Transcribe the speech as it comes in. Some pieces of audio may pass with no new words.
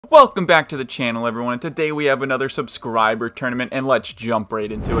Welcome back to the channel, everyone, and today we have another subscriber tournament, and let's jump right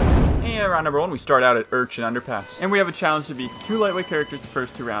into it. And round number 1, we start out at Urchin Underpass. And we have a challenge to beat 2 lightweight characters the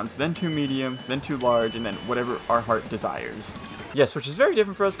first 2 rounds, then 2 medium, then 2 large, and then whatever our heart desires. Yes, which is very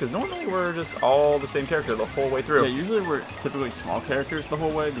different for us, because normally we're just all the same character the whole way through. Yeah, usually we're typically small characters the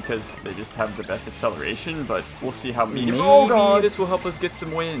whole way, because they just have the best acceleration, but we'll see how medium. Maybe this will help us get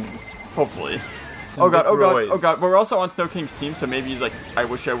some wins. Hopefully. Oh god, oh god, oh god. But we're also on Snow King's team, so maybe he's like, I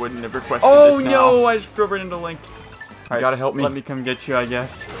wish I wouldn't have requested this now. Oh no, I just drove right into Link. Alright, you gotta help me. Let me come get you, I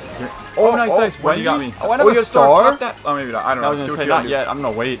guess. Oh, nice, nice. When you got me. Oh, I have a star? Oh, maybe not. I don't know. I was gonna say not yet. I'm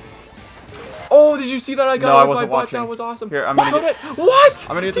gonna wait. Oh, did you see that? I got it. I wasn't watching. That was awesome. Here, I'm gonna get it. What?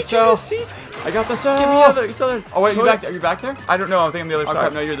 I'm gonna get the cell. Did you see that? I got the cell. Give me the other. Oh, wait, are you back there? I don't know. I think I'm the other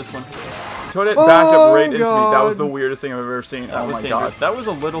side. No, you're this one. Toadette backed up right into me. That was the weirdest thing I've ever seen. Oh my god. That was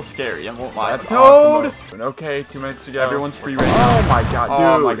a little scary. I won't lie. That's awesome. Okay, 2 minutes to go. Everyone's free right now. Oh my god, dude.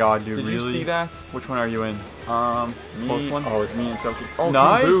 Oh my god, dude. Did you see that? Which one are you in? Me. Close one? Oh, it's me and Sophie. Oh,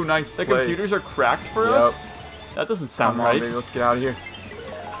 nice. Boo, nice play. The computers are cracked for us? That doesn't sound right. Baby, let's get out of here.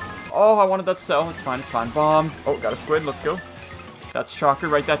 Oh, I wanted that cell. It's fine, it's fine. Bomb. Oh, got a squid. Let's go. That's Shocker.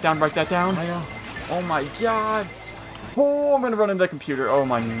 Write that down, write that down. Oh my god. Oh, I'm gonna run into the computer. Oh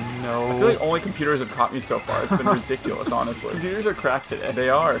my no. I feel like only computers have caught me so far. It's been ridiculous, honestly. Computers are cracked today. They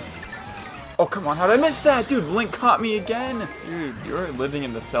are. Oh, come on. How did I miss that? Dude, Link caught me again. Dude, you're living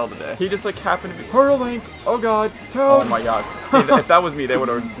in the cell today. He just, like, happened to be... Hurl Link. Oh, God. Toad. Oh, my God. See, if that was me, they would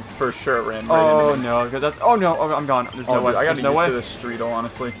have for sure ran right into me. Oh, no. That's... Oh, no. Oh, I'm gone. There's no way. I got to use to the Streetle,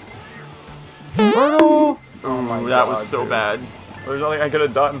 honestly. Hurdle. Oh, my God. That was so bad. There's nothing I could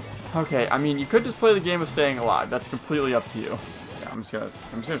have done. Okay, I mean, you could just play the game of staying alive. That's completely up to you. Yeah, I'm just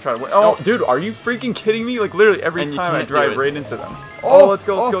gonna try to win. Oh, dude, are you freaking kidding me? Like, literally every time I drive right into them. Oh, let's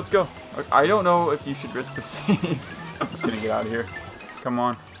go, let's go, let's go. I don't know if you should risk the save. I'm just gonna get out of here. Come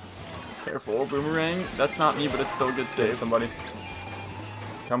on. Careful, boomerang. That's not me, but it's still a good save. Somebody.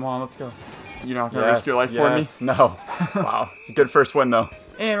 Come on, let's go. You're not gonna risk your life for me? No. Wow, it's a good first win, though.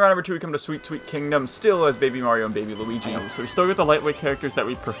 And round number 2, we come to Sweet Sweet Kingdom, still as Baby Mario and Baby Luigi. So we still get the lightweight characters that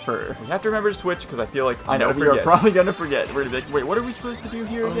we prefer. We have to remember to switch, because I feel like we are probably going to forget. We're going to be like, wait, what are we supposed to do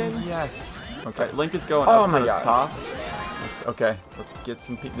here again? Yes. Okay, Link is going up to the top. Okay, let's get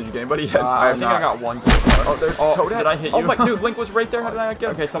some people. Did you get anybody yet? I think I got one so far. Oh, there's Toadette. Did I hit you? Oh my, dude, Link was right there. How did I not get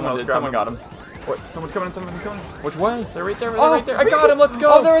him? Okay, someone did. Someone got him. What? Someone's coming, someone's coming. Which way? They're right there, they're right there. I got him, let's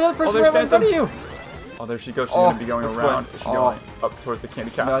go. Oh, there's another person right in front of you. Oh, there she goes. She's going to be going around. Is she going up towards the candy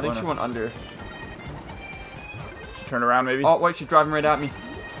castle? No, I think she went under. She turned around, maybe? Oh, wait, she's driving right at me.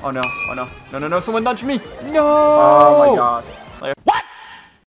 Oh, no. Oh, no. No, no, no. Someone nudged me. No! Oh, my God. Like, what?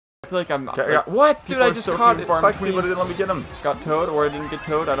 I feel like I'm... what? Dude, I just caught it. Flexi, but it didn't let me get him. Got towed, or I didn't get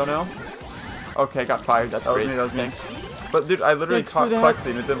towed. I don't know. Okay, got fired. That's great. That was me. Thanks. But, dude, I literally caught Flexi,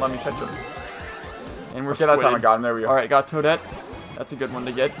 and it didn't let me catch him. And we're that time I got him. There we go. All right, got Toadette. That's a good one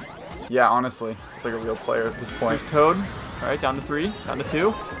to get. Yeah, honestly, it's like a real player at this point. There's Toad. All right, down to 3, down to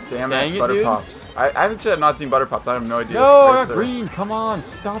 2. Damn it, Butterpops. I actually have not seen Butterpops. I have no idea. No, I got green. Come on,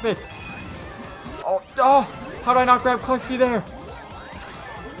 stop it. Oh, how did I not grab Klexi there?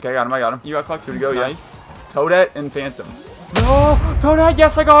 Okay, I got him. You got Klexi. Here we go. Nice. Toadette and Phantom. No, Toadette.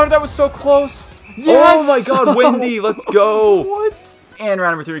 Yes, I got her. That was so close. Yes. Oh my God, Windy. Let's go. What? And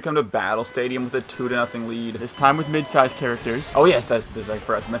round number 3, we come to Battle Stadium with a 2-0 lead. This time with mid-sized characters. Oh yes, that's I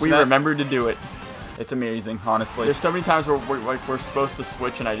forgot to mention that. We remembered to do it. It's amazing, honestly. There's so many times where we're supposed to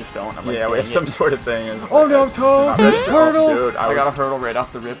switch and I just don't. I'm like, yeah, we have some sort of thing. Oh no, Toad! Hurdle! Dude, I got a hurdle right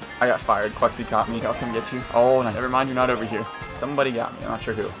off the rip. I got fired. Klexi caught me. I'll come get you. Oh, nice. Never mind, you're not over here. Somebody got me. I'm not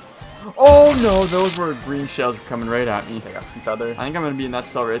sure who. Oh no, those were green shells coming right at me. I got some feather. I think I'm gonna be in that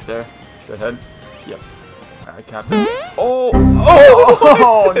cell right there. Should I head? Yep. Alright, Captain. Oh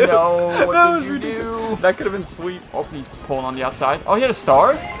no! What did you do? That could have been sweet. Oh, he's pulling on the outside. Oh, he had a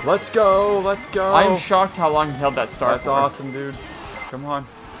star? Let's go, let's go. I am shocked how long he held that star. That's awesome, dude. Come on.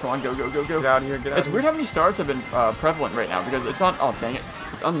 Come on, go, go, go, go. Get out of here, get out of here. It's weird how many stars have been prevalent right now because it's on, oh dang it,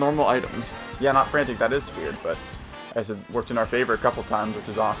 it's on normal items. Yeah, not frantic, that is weird, but I said worked in our favor a couple times, which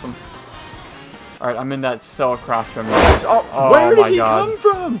is awesome. Alright, I'm in that cell across from you. Oh, where did he come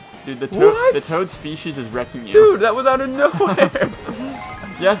from? Dude, the toad species is wrecking you. Dude, that was out of nowhere.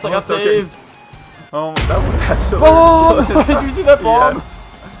 Yes, I got saved. Oh, that was absolutely... Bomb! Did you see that bomb? Yes.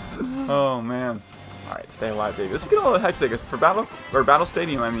 Oh, man. Alright, stay alive, baby. Let's get all the hectic. For Battle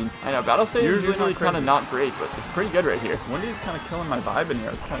Stadium, I mean. I know, Battle Stadium is usually kind of not great, but it's pretty good right here. Wendy's kind of killing my vibe in here.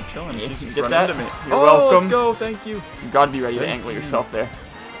 I was kind of chilling. Yeah, you get that? Into me. You're welcome. Let's go. Thank you. You gotta be ready to angle yourself there.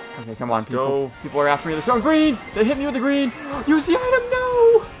 Okay, come on, people. People are after me. They're throwing greens. They hit me with the green. Use the item.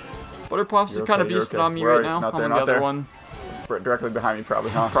 No. Butterpops is kind of beasting on me right now. I'm on the other one. directly behind me,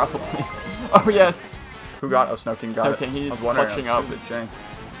 probably, huh? Probably. Oh, yes. Who got? Oh, Snow King got Snow it. King, he's I was wondering, clutching I up. was stupid,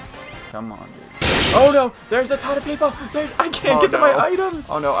 come on, dude. Oh no! There's a ton of people! I can't get to my items!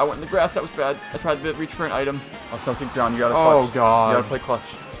 Oh no, I went in the grass. That was bad. I tried to reach for an item. Oh, Snow King's down. You gotta clutch. Oh, God. You gotta play clutch.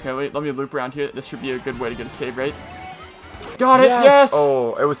 Okay, wait, let me loop around here. This should be a good way to get a save, right? Got it! Yes! Yes!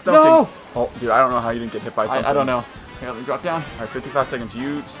 Oh, it was Snow No! King. Oh, dude, I don't know how you didn't get hit by something. I don't know. Okay, let me drop down. Alright, 55 seconds.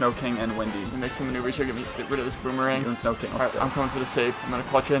 You, Snow King, and Wendy. Let me make some maneuvers here. Get rid of this boomerang. You and Snow King. Alright, I'm coming for the save. I'm gonna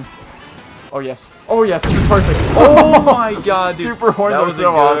clutch in. Oh, yes. Oh, yes. This is perfect. Oh, my God, dude. Super horns that are was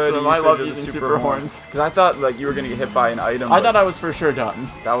so good awesome. I love using super horns. Because I thought, like, you were going to get hit by an item. I thought I was for sure done.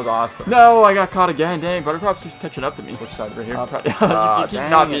 That was awesome. No, I got caught again. Dang, Buttercup's catching up to me. Which side over here? You keep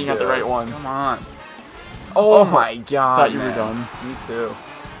not being at the right one. Come on. Oh, my God, Thought you man. were done. Me too.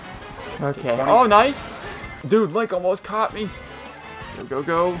 Okay. Oh, nice. Dude, Link almost caught me. Go, go,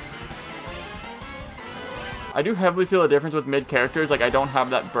 go. I do heavily feel a difference with mid characters. Like, I don't have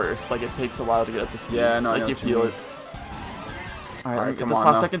that burst. Like, it takes a while to get up to speed. Yeah, no, I like, know you what you feel mean. it. Alright, let me get come this on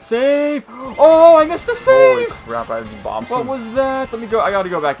last now. second save. Oh, I missed the Holy save. crap, I just bombed What some. was that? Let me go. I gotta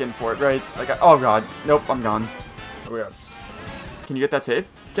go back in for it, right? Like, oh, God. Nope, I'm gone. Oh, yeah. Can you get that save?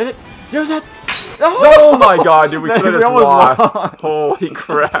 Get it? Use it! Oh my God, dude, we could have We just almost lost. Holy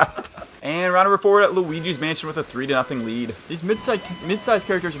crap. And round number 4 at Luigi's Mansion with a 3-0 lead. These mid-sized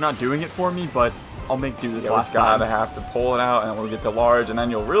characters are not doing it for me, but I'll make do this Yeah, last we gotta time. have to pull it out, and then we'll get to large, and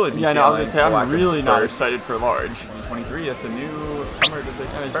then you'll really be Yeah, no, I was gonna say, I'm feeling really not burst. excited for large. 2023, that's a new summer to the He's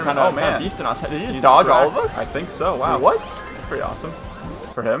experiment. kind Oh, of man. beasting us. Did he just He's dodge all correct. of us? I think so. Wow. What? Pretty awesome.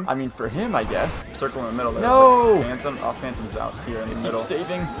 For him. I mean, for him, I guess. Circle in the middle there. No! Phantom. Oh, Phantom's out here in the Keep middle.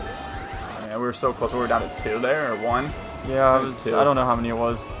 saving. Man, we were so close. We were down to 2 there, or 1. Yeah, There's 2. I don't know how many it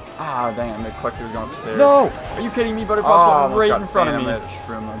was. Ah, dang, the collector was going upstairs. No! Are you kidding me? Butterpups Oh, right in front of me.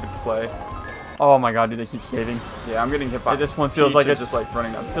 Shroom, a good play. Oh my God, dude, they keep saving. Yeah, I'm getting hit by. Hey, this one feels Peach like is it's just like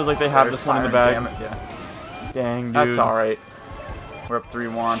running down. feels like they have this one in the bag. Damn it, yeah. Dang, dude. That's all right. We're up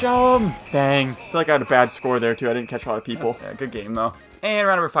 3-1. Show 'em. Dang. I feel like I had a bad score there too. I didn't catch a lot of people. Yeah, good game though. And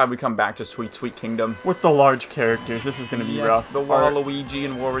round number 5, we come back to Sweet Sweet Kingdom. With the large characters, this is gonna be rough. The Waluigi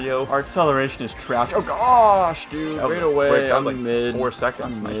and Wario. Our acceleration is trash. Oh gosh, dude, That was right away. quick. That I'm was like mid. 4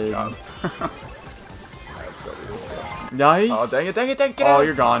 seconds. I'm Nice mid. job. Let's go, dude. Let's go. Nice. Oh, dang it, dang it, dang it, get out. Oh,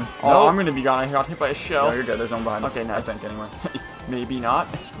 you're gone. No. Oh, I'm gonna be gone. I got hit by a shell. No, you're good. There's no one behind us. Okay, nice. I think, anyway. Maybe not.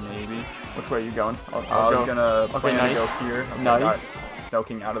 Maybe. Which way are you going? I I'll was go. gonna plan nice. to go here. Okay, Nice. got Snow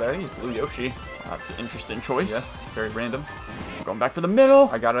King out of there. I think he's Blue Yoshi. That's an interesting choice. Yes, very random. I'm going back for the middle.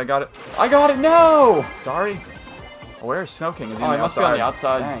 I got it, I got it. I got it. No. Sorry. Where's Snow King? Is he Oh, on he the must outside? be on the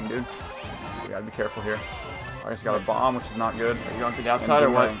outside. Dang, dude. We gotta be careful here. I just got a bomb, which is not good. Are you going for the outside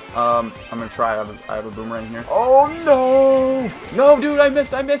or what? I'm gonna try. I have a boomerang here. Oh no! No, dude, I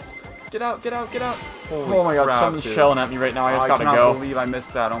missed. Get out, get out, get out. Holy Oh my God, crap, someone's dude. shelling at me right now. I just gotta cannot go. believe I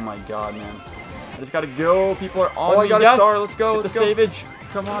missed that. Oh my God, man. I just gotta go. People are on Oh, me. I got Yes. a star. Let's go. Get Let's the go. savage.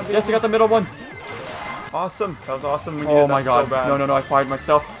 Come on, baby. Yes, I got the middle one. Awesome. That was awesome. We Oh needed my that God. So bad. No, I fired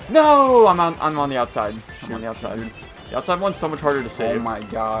myself. No, I'm on the outside. I'm on the outside. The outside one's so much harder to Oh save. my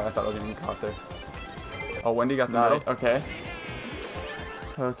God. I thought I was gonna get caught there. Oh, Wendy got the Nice. middle. Okay.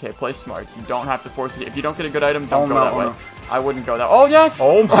 Okay, play smart. You don't have to force it. If you don't get a good item, don't Oh, go no, that oh, way. no. I wouldn't go that. Oh yes.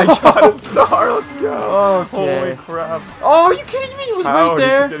 Oh my God, a star. Let's go. Okay. Holy crap. Oh, are you kidding me? It was How? right You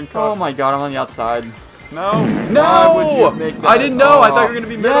there. keep getting caught. Oh my God, I'm on the outside. No. Why would you make that? I didn't know. I thought you were gonna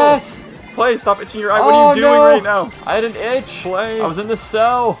be middle. Yes. Play. Stop itching your eye. What are you doing no. right now? I had an itch. Play. I was in the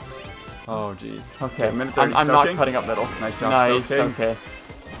cell. Oh jeez. Okay, minute 30. I'm Snow not King. cutting up middle. Nice job, Nice. Snow King. Okay.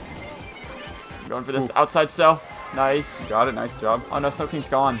 Going for this outside cell. Nice. Got it. Nice job. Oh no, Snow King's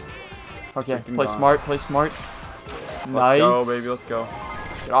gone. Okay, Snow King play gone. smart. Play smart. Let's Nice. go, baby. Let's go.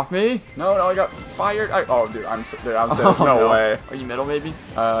 Get off me. No, I got fired. Oh, dude, I'm safe. Oh, No way. Are you middle maybe?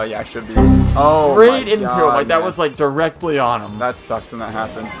 Yeah, I should be. Oh, Right my into God, him. Like that man. was like directly on him. That sucks when that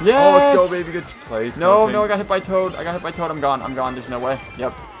happens. Yes. Oh, let's go, baby. Good play. Snow King. No, I got hit by Toad. I got hit by Toad. I'm gone. I'm gone. There's no way.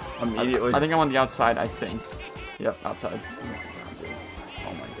 Yep. Immediately. I think I'm on the outside. I think. Yep, outside.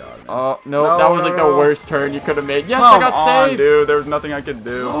 Oh my God. Man. Oh no, No, that was no, like no. the worst turn you could have made. Yes, Come I got on, saved. dude. There was nothing I could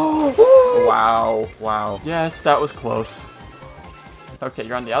do. Woo. Wow. Wow. Yes, that was close. Okay,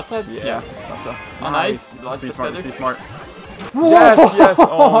 you're on the outside? Yeah. Thought so. Oh, nice. You like Be the smart. feather? Just be smart. Whoa. Yes, yes.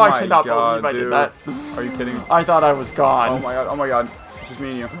 Oh my I cannot God, believe I dude. did that. Are you kidding me? I thought I was gone. Oh my God. Oh my God. It's just me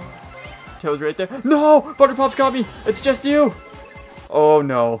and you. Toad's right there. No! Butterpop's got me! It's just you! Oh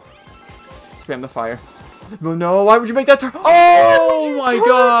no. Spam the fire. No, why would you make that turn? Oh my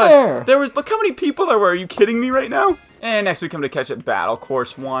God! There? Look how many people there were. Are you kidding me right now? And next we come to catch it Battle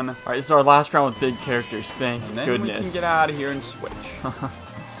Course 1. Alright, this is our last round with big characters. Thank And then goodness. we can get out of here and switch.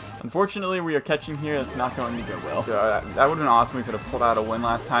 Unfortunately, we are catching here. That's not going to go well. That would have been awesome. We could have pulled out a win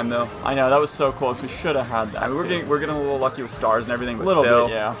last time, though. I know, that was so close. We should have had that. I mean, we're getting a little lucky with stars and everything, but a little still,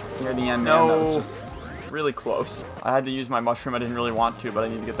 bit, yeah. Near the end, man, that was just really close. I had to use my mushroom. I didn't really want to, but I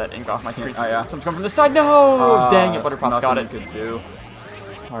need to get that ink off my screen. Oh, yeah. Someone's coming from the side. No! Dang it, Butterpops got it. Nothing you could do.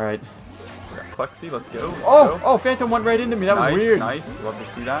 All right. We got Plexi, let's go. Oh, Phantom went right into me. That was weird. Nice, love to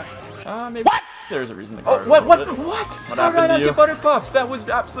see that. Maybe. What? There's a reason to go. Oh, what? What How did I happened not to you? get Butterpops? That was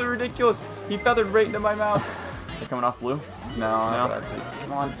absolutely ridiculous. He feathered right into my mouth. They're coming off blue. No.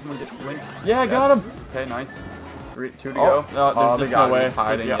 Come on, someone get the link. Yeah, I got him. Okay, nice. 2 to Oh, go. no, there's no way.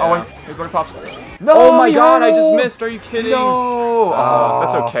 Hiding, Yeah. yeah. Oh, wait. Here's Butterpops. No! Oh my god, I just missed. Are you kidding? No!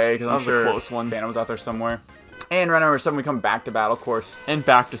 That's okay, because I'm that was sure a close one. Phantom's out there somewhere. And round number 7, we come back to battle course. And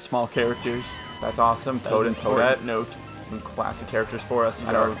back to small characters. That's awesome. Toad and Toadette. Note. Some classic characters for us.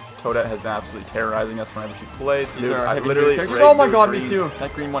 I know Toadette has been absolutely terrorizing us whenever she plays. These are I heavy literally characters. rigged Oh my the god, green. me too.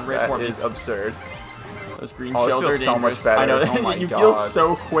 That green one right for me. That is absurd. Those green Oh, shells this are feels so much dangerous. better. I know. Oh my you god. feel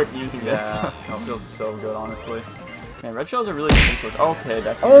so quick using this. Yeah, it feels so good, honestly. Man, red shells are really useless. Okay,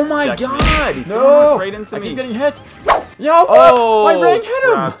 that's. Oh my exactly. god! No! Someone went right into I me. keep getting hit. Yo, what? Oh! My rank hit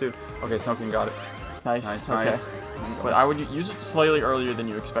him! Crap, dude. Okay, something got it. Nice. Nice. Okay. But I would use it slightly earlier than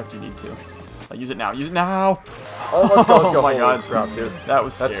you expect you need to. Like, use it now. Use it now. Oh, let's go, let's go. Oh my Holy god. crap, dude. That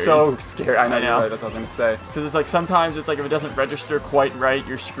was scary. That's so scary. I know, I know. you're right. That's what I was going to say. Because it's like sometimes it's like if it doesn't register quite right,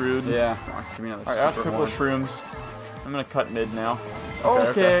 you're screwed. Yeah. Come on, give me another Alright, I have super triple horn. shrooms. I'm gonna cut mid now.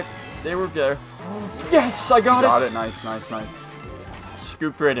 Okay. They were there. Yes, I got it! Nice, nice, nice.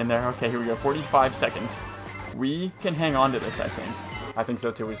 Scooped right in there. Okay, here we go. 45 seconds. We can hang on to this, I think. I think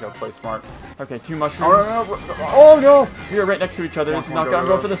so too. We just gotta play smart. Okay, 2 mushrooms. Oh, Oh no! We are right next to each other. This is Come on, not go, gonna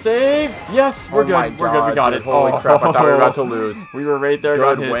go, go for the save. Yes, we're good. my We're good. We God, got dude. it. Holy crap! I thought we were about to lose. We were right there.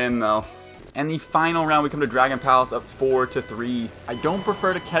 got Good hit. win though. And the final round, we come to Dragon Palace up 4-3. I don't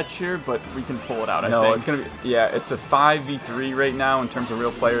prefer to catch here, but we can pull it out. I No, think. it's gonna be it's a 5v3 right now in terms of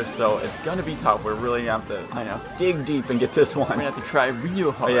real players, so it's gonna be tough. We're really gonna have to I know. dig deep and get this one. We're gonna have to try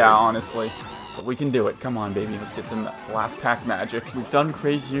real hard. Yeah, honestly. But we can do it. Come on, baby. Let's get some last pack magic. We've done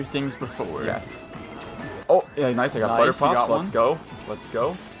crazier things before. Yes. Oh, yeah, nice. I got Nice, butter you pops. got Let's one. go. Let's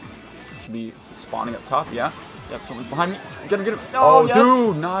go. Should be spawning up top. Yeah. Yep, someone's behind me. Get him, get him. Oh, yes.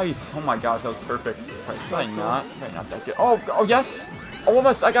 dude, nice. Oh my gosh, that was perfect. Probably not that good. Oh, yes.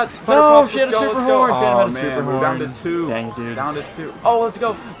 Almost. I got butter No, pops. she had a Let's go, super let's go. horn. Phantom Oh had a man, super we're down horn. to 2. Dang it, dude. Down to 2. Oh, let's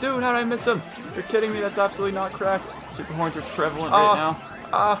go, dude. How did I miss him? You're kidding me. That's absolutely not correct. Super horns are prevalent right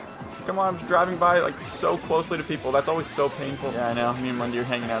now. Come on, I'm just driving by like so closely to people. That's always so painful. Yeah, I know. Me and Mundy are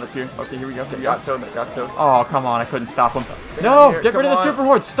hanging out up here. Okay, here we go. Here we go. Got Toad. Got Toad. Oh, come on. I couldn't stop him. No, here, get rid of come the on. super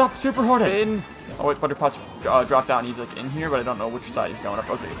horde. Stop super horde. Spin. Oh, wait, Butterpot's dropped down. He's like in here, but I don't know which side he's going up.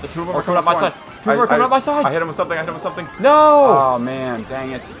 Okay, the 2 of them Oh, are coming up my come on. side. 2 of them are coming up my side. I hit him with something. I hit him with something. No! Oh man,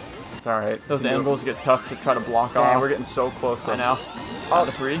 dang it. It's all right. Those angles get tough to try to block Dang, off. we're getting so close. I know. Oh,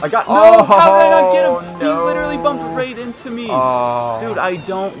 the 3. I got Oh, no. How did I not get him? no. He literally bumped right into me. Oh, Dude, I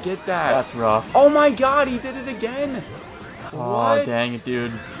don't get that. that's rough. Oh my god, he did it again. Oh, What? dang it,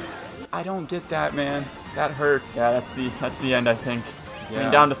 dude. I don't get that, man. That hurts. Yeah, that's the end, I think. I Yeah.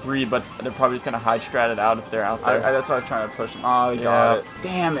 mean, down to 3, but they're probably just gonna hide strat it out if they're out there. That's why I was trying to push him. Oh, he Yeah. got it.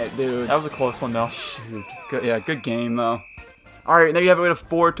 Damn it, dude. That was a close one, though. Shoot. Good, yeah, good game, though. All right, there you have it with a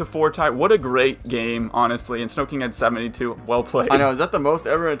 4-4 tie. What a great game, honestly. And Snow King had 72. Well played. I know, is that the most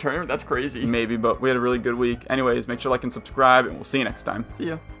ever in a tournament? That's crazy. Maybe, but we had a really good week. Anyways, make sure to like and subscribe, and we'll see you next time. See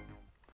ya.